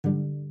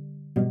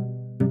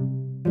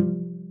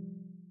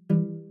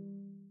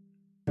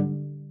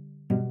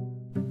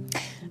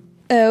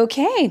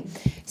Okay,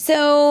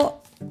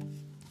 so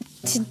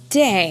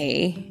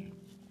today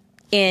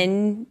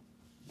in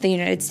the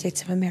United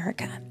States of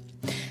America,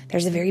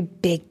 there's a very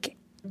big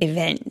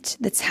event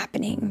that's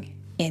happening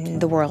in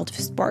the world of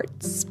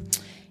sports.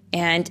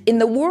 And in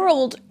the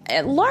world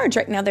at large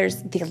right now,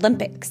 there's the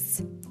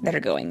Olympics that are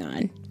going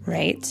on,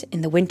 right?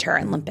 In the Winter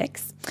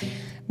Olympics.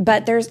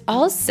 But there's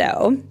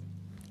also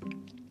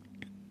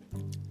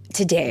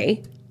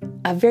today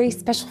a very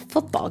special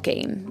football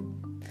game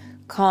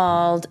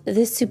called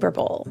the Super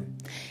Bowl.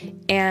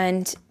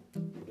 And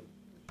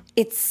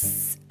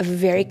it's a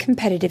very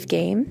competitive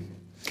game.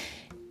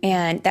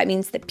 And that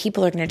means that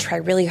people are going to try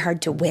really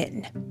hard to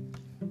win.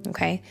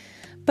 Okay?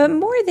 But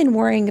more than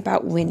worrying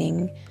about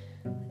winning,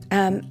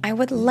 I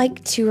would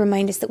like to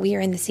remind us that we are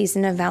in the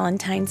season of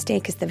Valentine's Day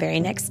because the very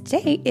next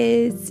day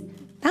is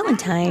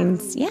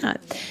Valentine's. Yeah.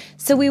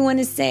 So we want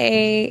to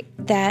say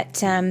that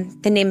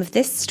the name of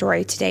this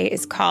story today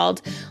is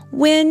called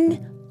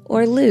Win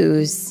or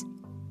Lose,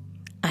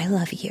 I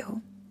Love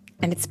You.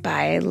 And it's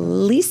by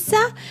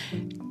Lisa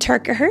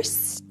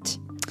Turkehurst.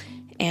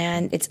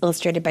 And it's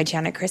illustrated by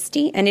Janet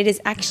Christie. And it is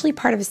actually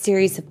part of a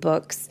series of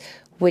books,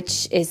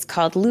 which is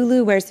called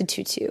Lulu Wears a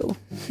Tutu,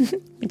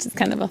 which is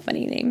kind of a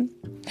funny name.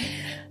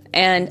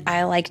 And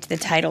I liked the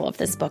title of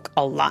this book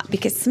a lot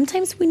because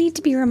sometimes we need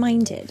to be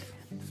reminded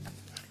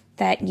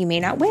that you may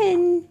not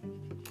win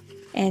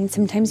and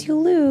sometimes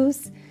you'll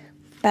lose,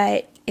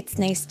 but it's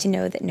nice to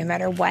know that no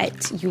matter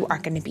what, you are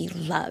going to be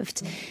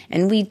loved.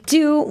 And we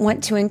do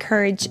want to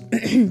encourage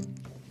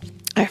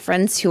our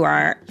friends who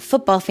are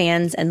football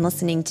fans and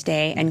listening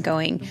today and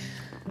going,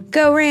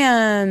 "Go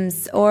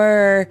Rams,"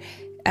 or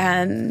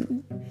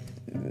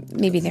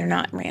maybe they're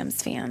not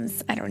Rams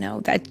fans. I don't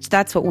know.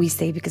 That's what we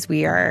say because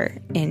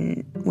we're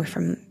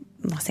from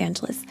Los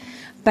Angeles.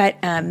 But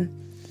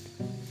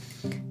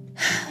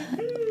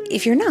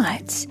if you're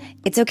not,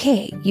 it's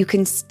okay. You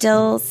can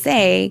still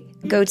say,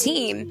 "Go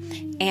team."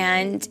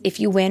 And if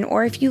you win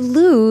or if you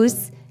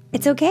lose,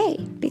 it's okay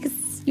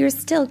because you're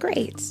still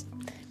great.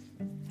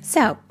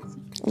 So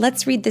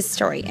let's read this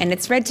story. And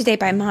it's read today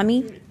by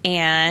Mommy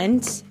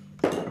and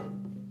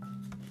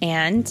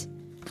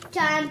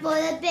time for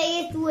the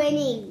biggest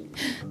winning.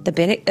 The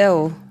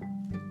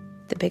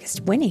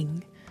biggest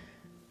winning.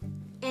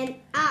 And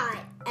I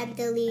am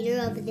the leader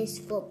of this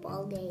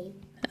football game.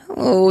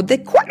 Oh, the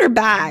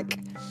quarterback.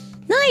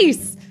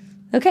 Nice.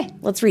 Okay,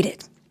 let's read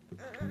it.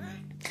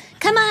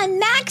 Come on,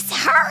 Max,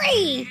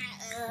 hurry!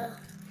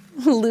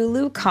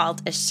 Lulu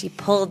called as she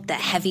pulled the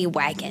heavy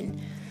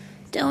wagon.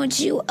 Don't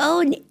you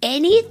own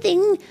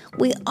anything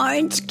we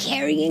aren't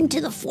carrying to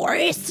the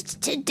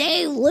forest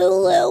today,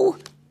 Lulu?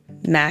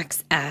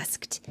 Max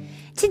asked.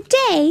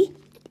 Today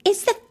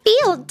is the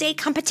field day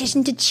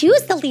competition to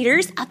choose the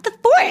leaders of the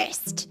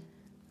forest,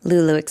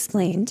 Lulu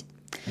explained.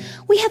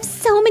 We have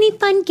so many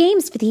fun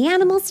games for the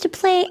animals to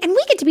play, and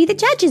we get to be the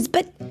judges,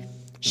 but,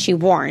 she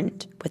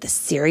warned with a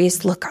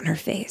serious look on her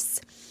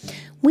face,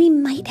 we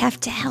might have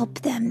to help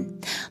them.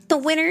 The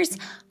winners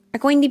are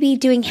going to be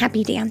doing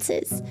happy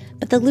dances,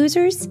 but the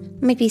losers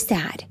might be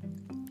sad,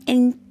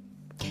 and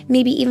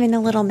maybe even a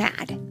little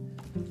mad.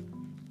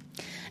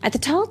 At the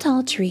tall,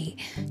 tall tree,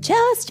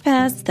 just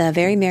past the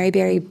very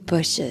Maryberry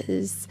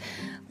bushes,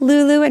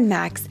 Lulu and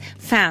Max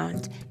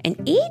found an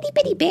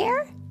itty-bitty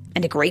bear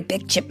and a great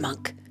big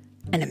chipmunk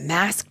and a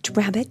masked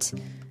rabbit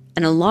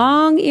and a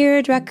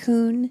long-eared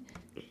raccoon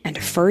and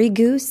a furry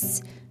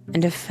goose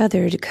and a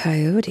feathered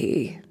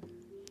coyote.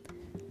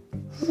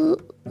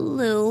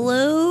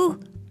 Lulu,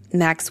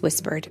 Max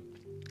whispered.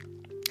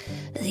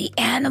 The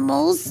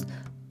animals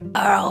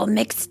are all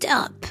mixed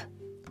up.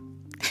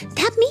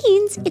 That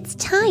means it's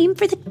time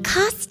for the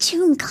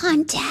costume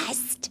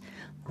contest,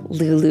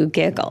 Lulu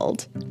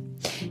giggled.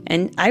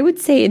 And I would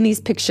say in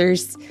these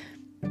pictures,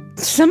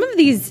 some of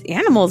these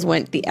animals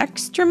went the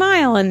extra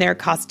mile in their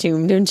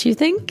costume, don't you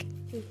think?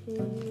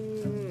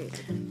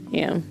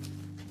 Yeah.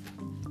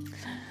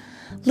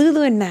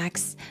 Lulu and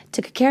Max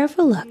took a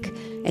careful look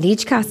at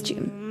each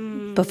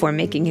costume before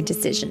making a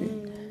decision.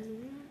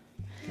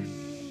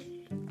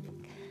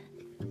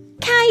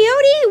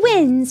 Coyote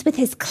wins with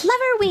his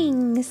clever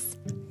wings,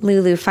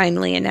 Lulu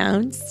finally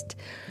announced.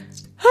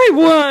 I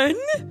won!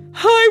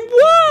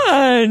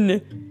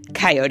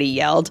 Coyote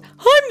yelled.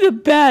 I'm the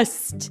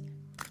best!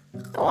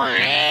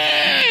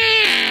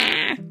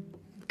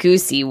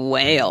 Goosey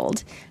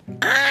wailed.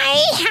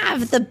 I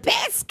have the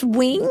best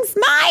wings.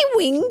 My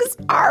wings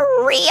are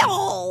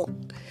real.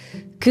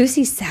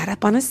 Goosey sat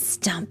up on a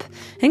stump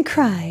and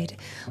cried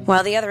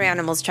while the other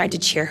animals tried to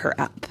cheer her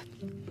up.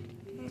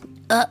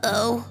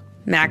 Uh-oh,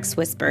 Max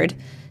whispered.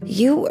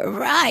 You were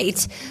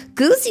right.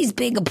 Goosey's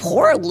being a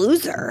poor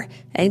loser,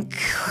 and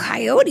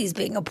Coyote's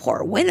being a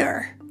poor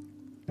winner.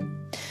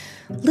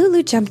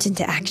 Lulu jumped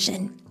into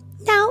action.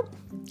 Now,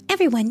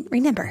 everyone,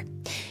 remember,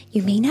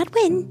 you may not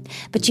win,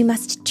 but you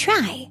must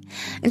try.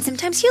 And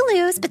sometimes you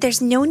lose, but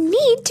there's no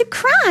need to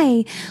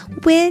cry.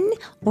 Win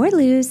or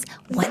lose,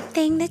 one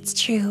thing that's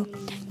true,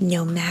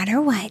 no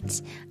matter what,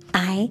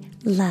 I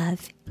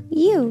love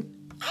you.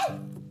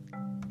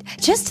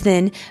 Just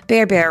then,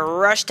 Bear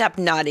rushed up,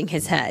 nodding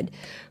his head.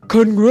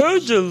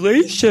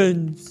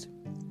 "Congratulations,"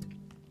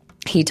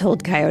 he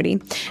told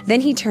Coyote.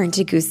 Then he turned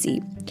to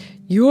Goosey.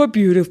 "Your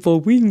beautiful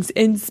wings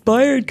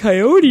inspired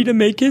Coyote to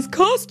make his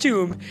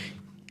costume.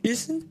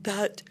 Isn't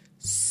that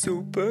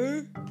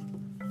super?"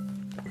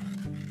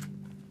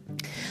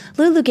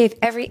 Lulu gave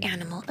every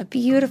animal a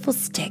beautiful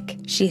stick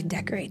she had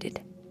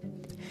decorated.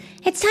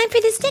 "It's time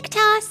for the stick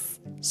toss,"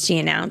 she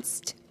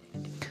announced.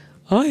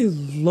 "I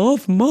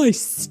love my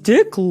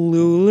stick,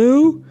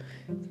 Lulu,"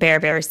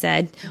 Bear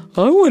said.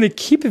 "I want to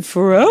keep it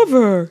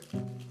forever."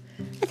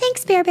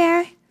 "Thanks,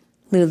 Bear."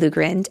 Lulu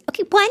grinned.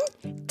 "Okay, 1,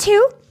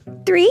 2,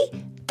 3,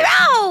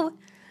 throw!"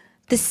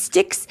 The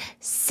sticks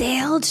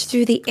sailed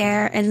through the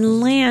air and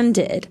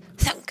landed,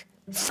 thunk,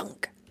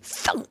 thunk,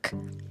 thunk,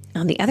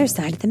 on the other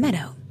side of the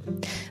meadow.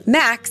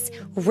 Max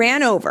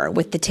ran over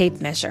with the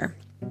tape measure.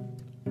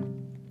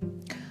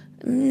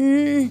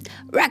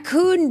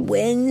 "Raccoon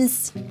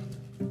wins,"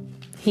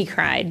 he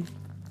cried.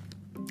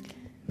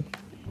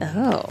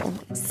 Oh,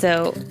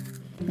 so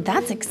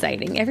that's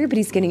exciting.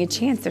 Everybody's getting a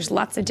chance. There's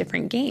lots of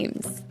different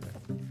games.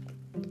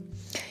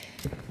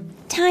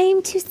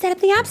 "Time to set up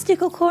the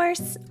obstacle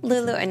course,"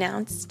 Lulu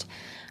announced.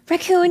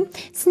 "Raccoon,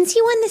 since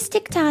you won the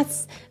stick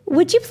toss,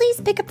 would you please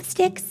pick up the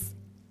sticks?"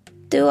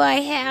 "Do I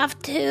have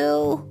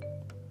to?"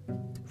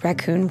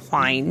 Raccoon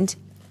whined.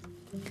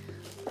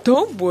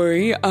 "Don't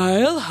worry,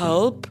 I'll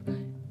help,"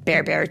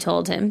 Bear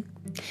told him.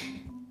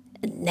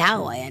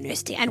 "Now I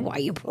understand why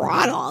you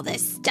brought all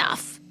this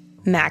stuff,"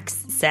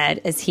 Max said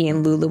as he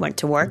and Lulu went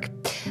to work.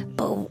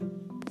 "But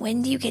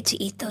when do you get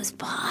to eat those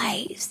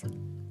pies?"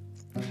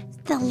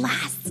 "The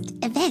last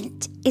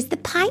event is the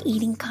pie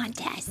eating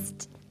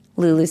contest,"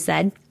 Lulu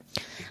said.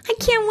 "I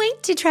can't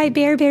wait to try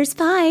Bear's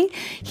pie.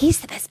 He's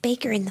the best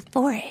baker in the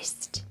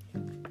forest."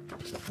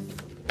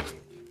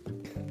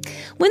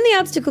 When the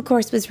obstacle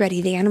course was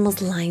ready, the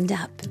animals lined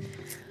up.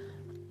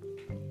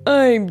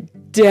 "I'm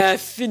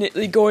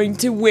definitely going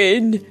to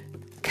win,"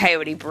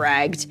 Coyote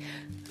bragged.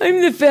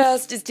 "I'm the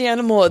fastest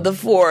animal in the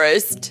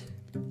forest."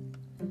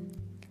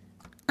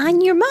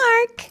 "On your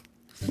mark,"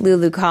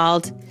 Lulu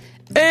called.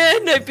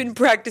 "And I've been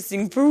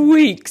practicing for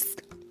weeks,"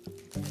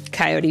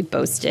 Coyote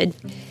boasted.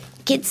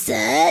 "Get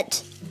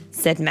set,"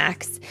 said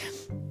Max.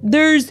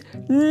 "There's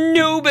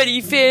nobody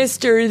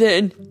faster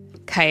than..."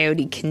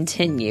 Coyote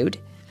continued.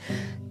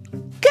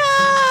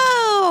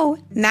 "Go!"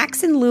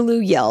 Max and Lulu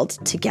yelled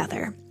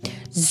together.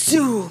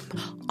 Zoom!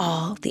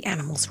 All the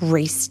animals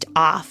raced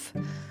off,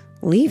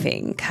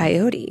 leaving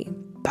Coyote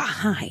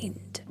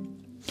behind.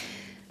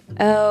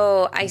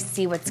 Oh, I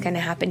see what's going to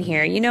happen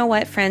here. You know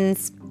what,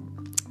 friends?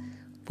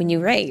 When you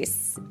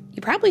race,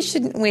 you probably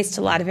shouldn't waste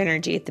a lot of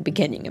energy at the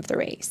beginning of the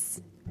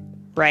race,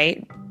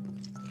 right?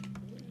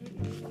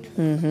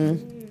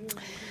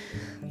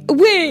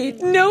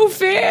 "Wait, no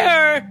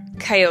fair!"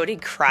 Coyote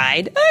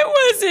cried. "I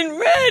wasn't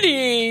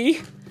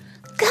ready!"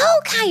 "Go,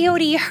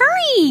 Coyote,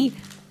 hurry!"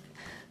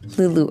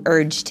 Lulu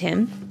urged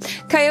him.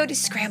 Coyote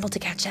scrambled to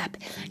catch up.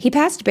 He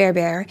passed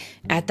Bear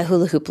at the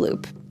hula hoop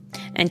loop,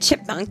 and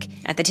Chipmunk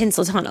at the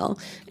tinsel tunnel,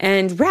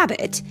 and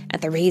Rabbit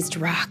at the raised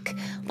rock.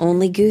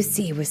 Only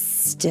Goosey was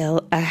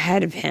still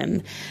ahead of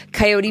him.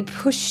 Coyote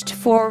pushed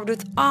forward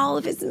with all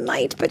of his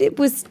might, but it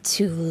was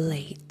too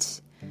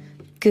late.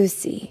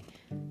 Goosey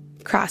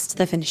crossed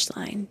the finish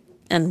line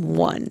and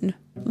won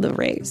the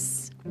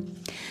race.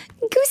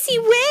 "Goosey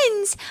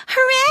wins!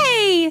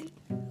 Hooray!"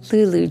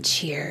 Lulu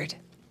cheered.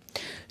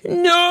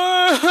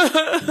 "No!"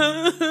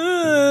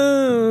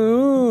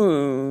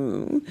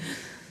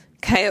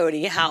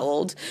 Coyote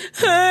howled.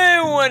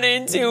 "I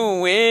wanted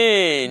to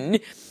win."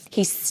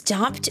 He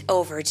stomped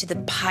over to the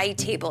pie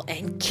table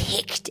and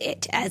kicked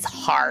it as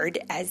hard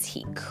as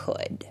he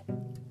could.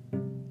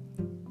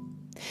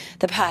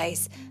 The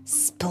pies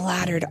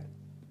splattered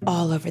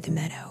all over the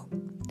meadow,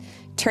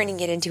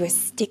 turning it into a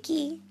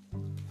sticky,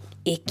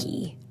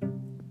 icky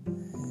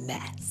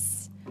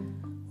mess.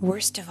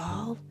 Worst of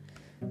all,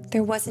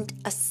 there wasn't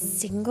a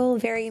single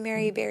Very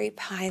Merry Berry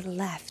pie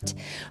left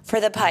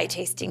for the pie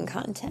tasting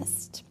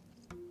contest.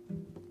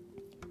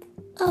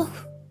 "Oh,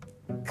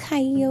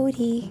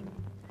 Coyote,"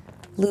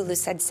 Lulu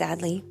said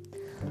sadly.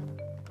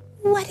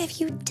 "What have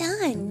you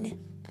done?"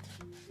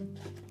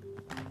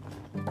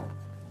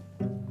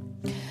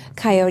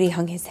 Coyote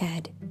hung his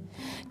head.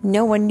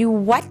 No one knew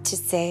what to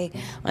say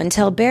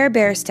until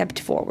Bear stepped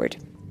forward.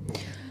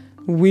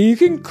 "We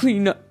can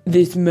clean up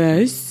this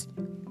mess,"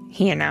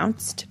 he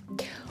announced.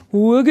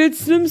 "We'll get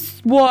some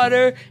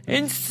water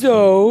and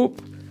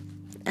soap."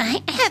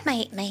 I have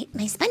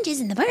my sponges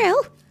in the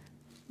burrow,"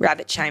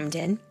 Rabbit chimed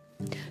in.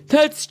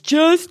 "That's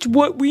just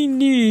what we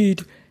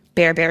need,"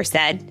 Bear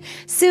said.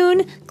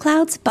 Soon,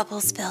 clouds of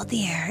bubbles filled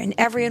the air, and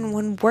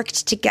everyone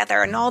worked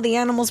together, and all the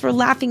animals were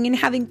laughing and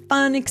having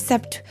fun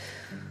except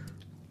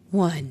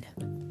one.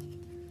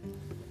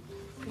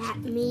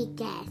 Let me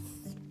guess.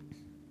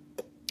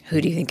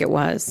 Who do you think it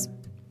was?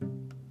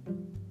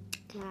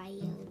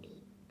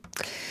 Coyote.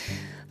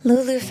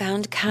 Lulu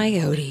found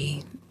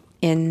Coyote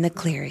in the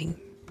clearing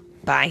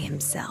by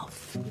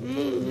himself.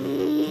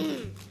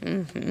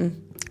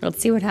 Let's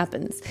see what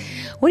happens.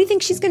 What do you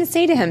think she's going to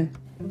say to him?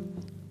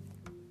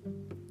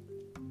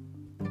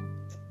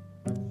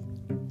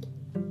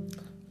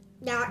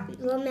 Now,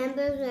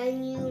 remember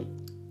when you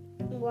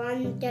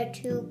won the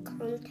 2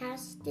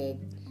 contests?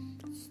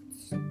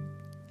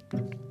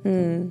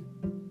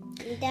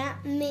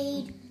 That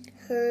made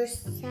her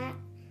sad.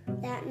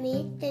 That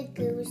made the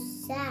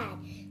goose sad.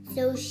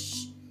 So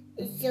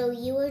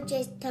you were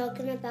just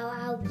talking about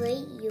how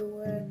great you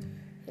were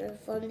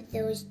from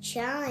those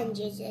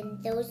challenges,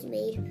 and those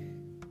made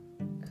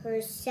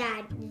her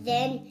sad.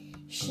 Then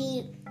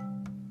she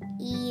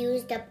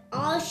used up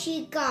all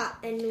she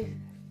got and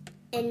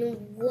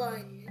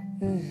won.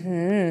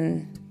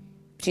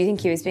 Do you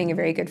think he was being a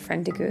very good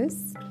friend to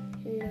Goose?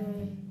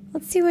 No.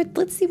 Let's see what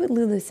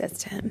Lulu says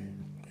to him.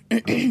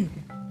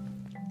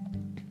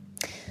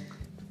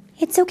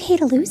 It's okay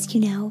to lose,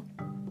 you know,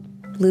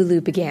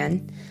 Lulu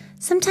began.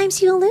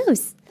 Sometimes you'll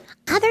lose.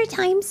 Other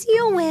times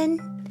you'll win.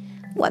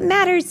 What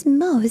matters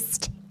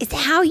most is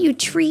how you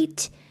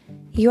treat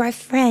your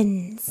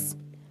friends.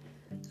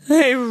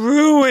 I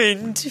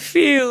ruined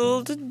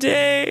field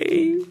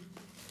day,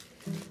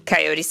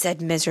 Coyote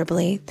said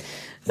miserably.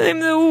 I'm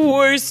the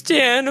worst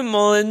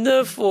animal in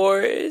the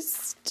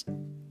forest.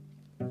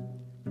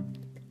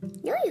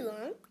 No, you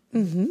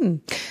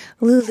aren't.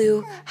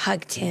 Lulu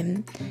hugged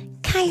him.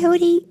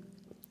 Coyote,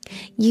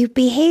 you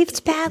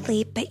behaved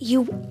badly, but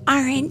you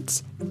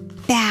aren't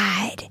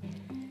bad.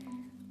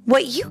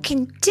 What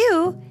can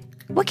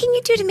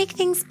you do to make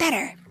things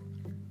better?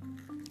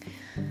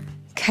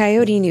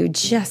 Coyote knew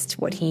just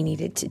what he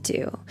needed to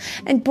do.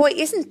 And boy,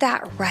 isn't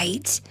that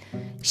right?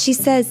 She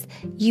says,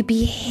 you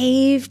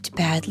behaved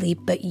badly,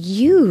 but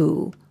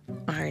you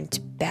aren't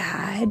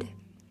bad.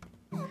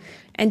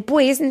 And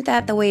boy, isn't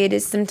that the way it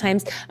is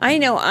sometimes? I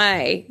know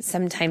I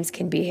sometimes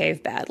can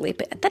behave badly,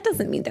 but that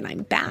doesn't mean that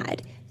I'm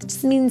bad. It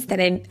just means that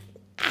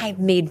I've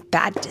made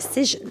bad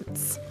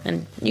decisions.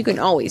 And you can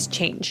always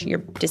change your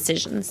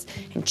decisions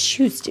and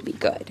choose to be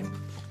good.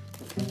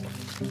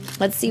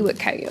 Let's see what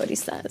Coyote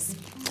says.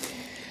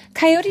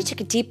 Coyote took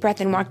a deep breath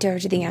and walked over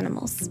to the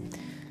animals.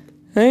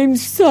 I'm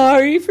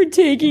sorry for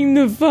taking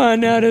the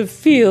fun out of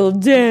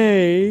field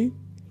day,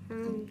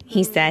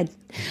 He said.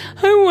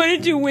 I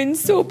wanted to win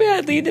so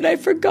badly that I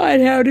forgot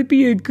how to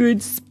be a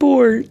good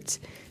sport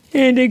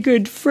and a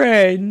good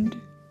friend.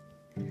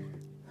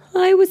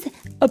 I was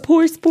a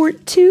poor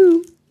sport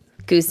too,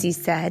 Goosey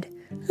said.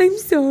 I'm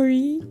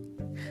sorry.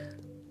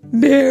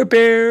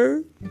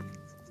 Bear,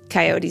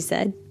 Coyote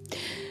said.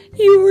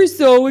 you were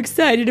so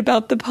excited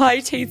about the pie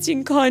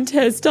tasting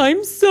contest.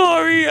 I'm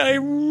sorry I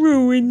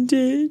ruined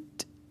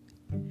it.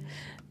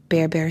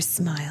 Bear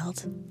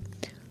smiled.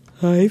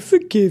 I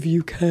forgive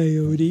you,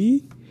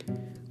 Coyote.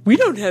 We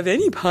don't have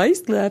any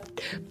pies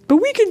left, but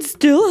we can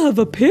still have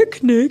a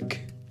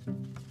picnic.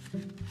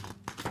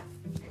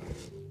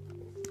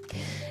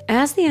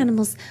 As the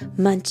animals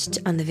munched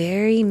on the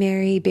very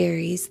merry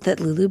berries that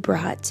Lulu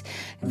brought,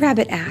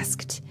 Rabbit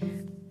asked,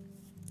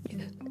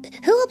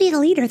 Who will be the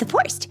leader of the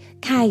forest?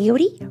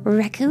 Coyote,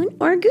 Raccoon,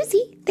 or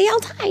Goosey? They all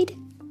tied.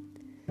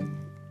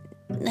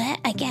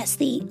 I guess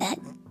the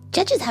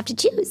judges have to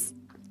choose,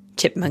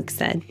 Chipmunk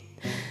said.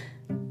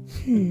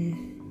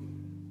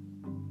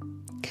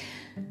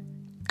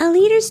 A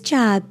leader's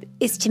job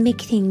is to make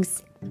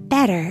things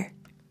better,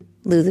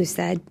 Lulu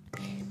said.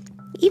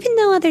 Even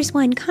though others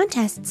won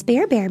contests,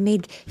 Bear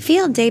made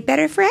field day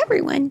better for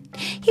everyone.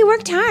 He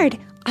worked hard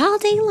all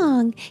day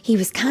long. He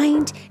was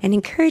kind and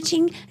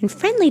encouraging and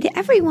friendly to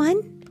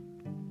everyone.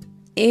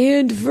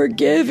 And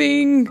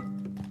forgiving,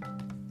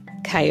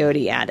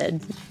 Coyote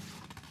added.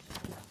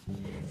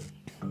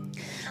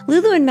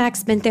 Lulu and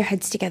Max bent their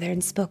heads together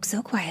and spoke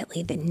so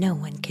quietly that no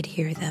one could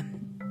hear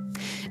them.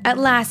 At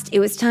last, it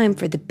was time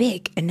for the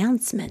big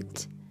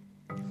announcement.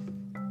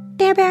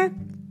 Bear,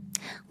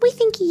 we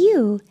think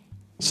you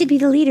should be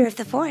the leader of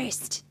the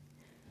forest.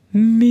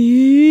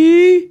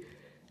 Me?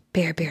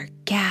 Bear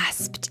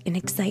gasped in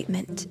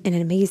excitement and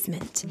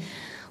amazement.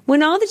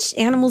 When all the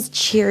animals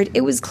cheered,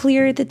 it was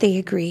clear that they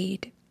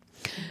agreed.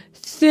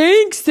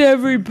 Thanks,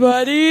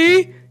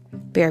 everybody,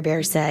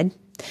 Bear said.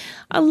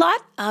 A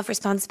lot of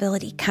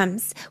responsibility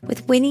comes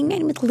with winning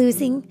and with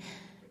losing,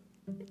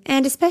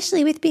 and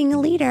especially with being a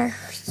leader.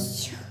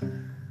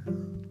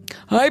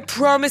 I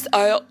promise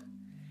I'll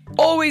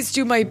always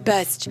do my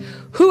best.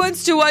 Who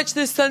wants to watch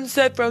the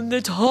sunset from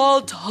the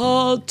tall,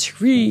 tall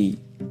tree?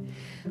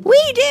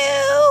 We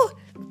do!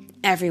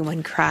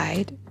 Everyone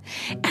cried.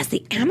 As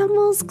the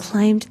animals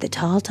climbed the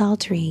tall, tall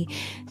tree,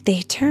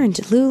 they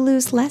turned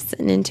Lulu's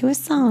lesson into a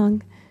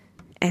song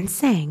and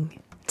sang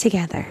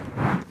together.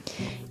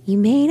 You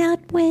may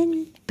not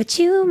win, but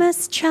you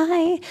must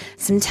try.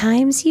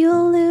 Sometimes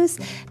you'll lose,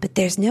 but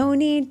there's no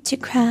need to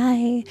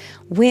cry.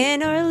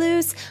 Win or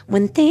lose,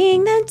 one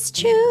thing that's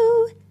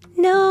true.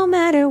 No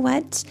matter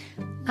what,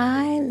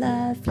 I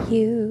love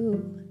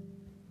you.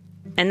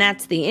 And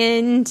that's the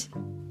end.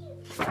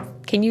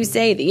 Can you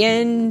say the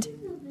end?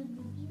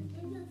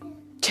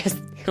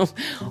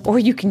 Or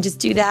you can just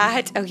do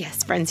that. Oh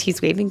yes, friends,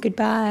 he's waving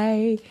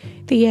goodbye.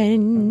 The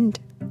end.